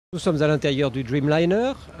Nous sommes à l'intérieur du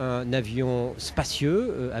Dreamliner, un avion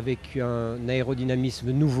spacieux avec un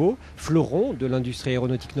aérodynamisme nouveau, fleuron de l'industrie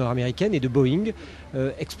aéronautique nord-américaine et de Boeing.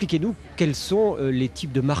 Expliquez-nous quels sont les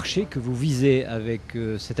types de marchés que vous visez avec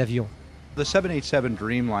cet avion. The 787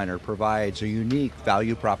 Dreamliner provides a unique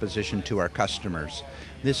value proposition to our customers.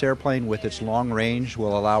 This airplane, with its long range,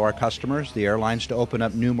 will allow our customers, the airlines, to open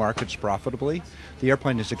up new markets profitably. The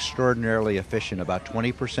airplane is extraordinarily efficient, about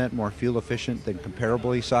 20% more fuel efficient than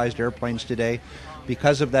comparably sized airplanes today.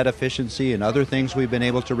 Because of that efficiency and other things we've been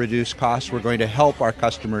able to reduce costs, we're going to help our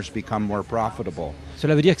customers become more profitable.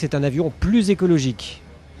 Cela veut dire que c'est un avion plus écologique.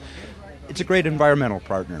 It's a great environmental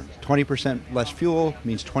partner. 20% less fuel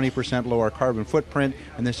means 20% lower carbon footprint,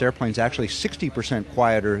 and this airplane's actually 60%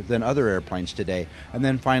 quieter than other airplanes today. And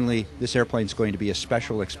then finally, this airplane's going to be a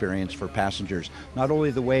special experience for passengers. Not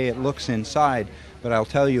only the way it looks inside, but I'll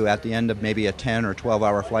tell you, at the end of maybe a 10 or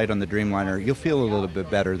 12-hour flight on the Dreamliner, you'll feel a little bit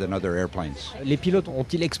better than other airplanes. Les pilotes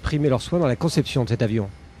ont-ils exprimé leur soin dans la conception de cet avion?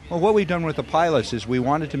 Well, what we've done with the pilots is we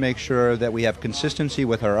wanted to make sure that we have consistency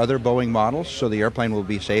with our other Boeing models so the airplane will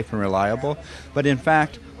be safe and reliable. But in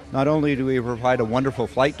fact, not only do we provide a wonderful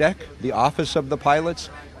flight deck, the office of the pilots,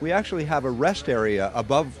 we actually have a rest area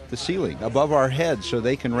above the ceiling, above our heads, so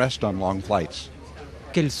they can rest on long flights.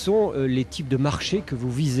 Quels sont les types de marchés que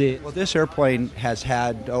vous visez? Well, this airplane has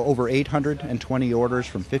had over 820 orders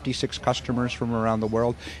from 56 customers from around the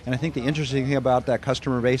world. And I think the interesting thing about that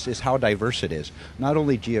customer base is how diverse it is, not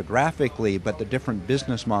only geographically, but the different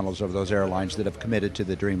business models of those airlines that have committed to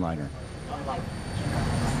the Dreamliner.